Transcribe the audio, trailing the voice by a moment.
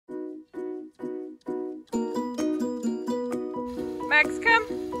Max, come.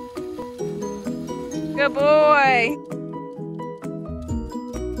 Good boy.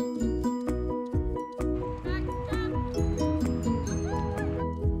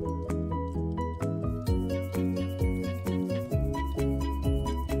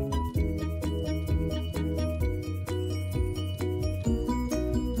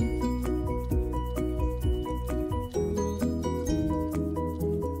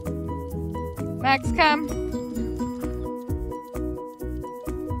 Max, come.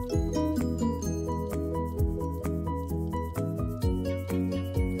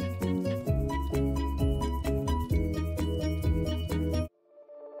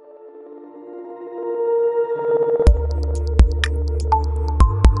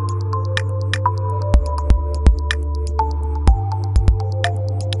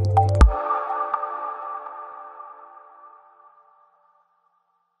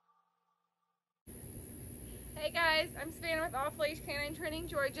 Hey guys, I'm Smyrna with Leash K9 Training,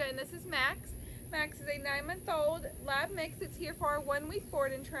 Georgia, and this is Max. Max is a 9-month-old lab mix that's here for our 1-week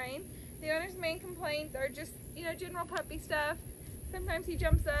board and train. The owner's main complaints are just, general puppy stuff. Sometimes he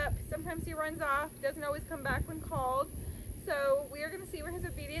jumps up, sometimes he runs off, doesn't always come back when called. So we are going to see where his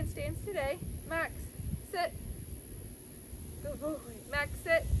obedience stands today. Max, sit. Good boy. Max,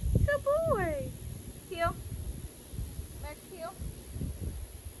 sit. Good boy. Heel. Max, heel.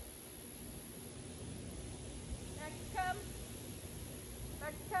 Come.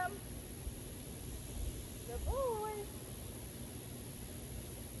 Max, come. Good boy.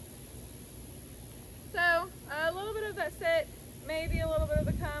 So, a little bit of that sit, maybe a little bit of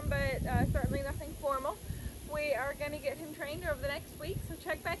the come, but certainly nothing formal. We are going to get him trained over the next week, so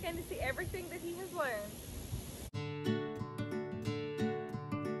check back in to see everything that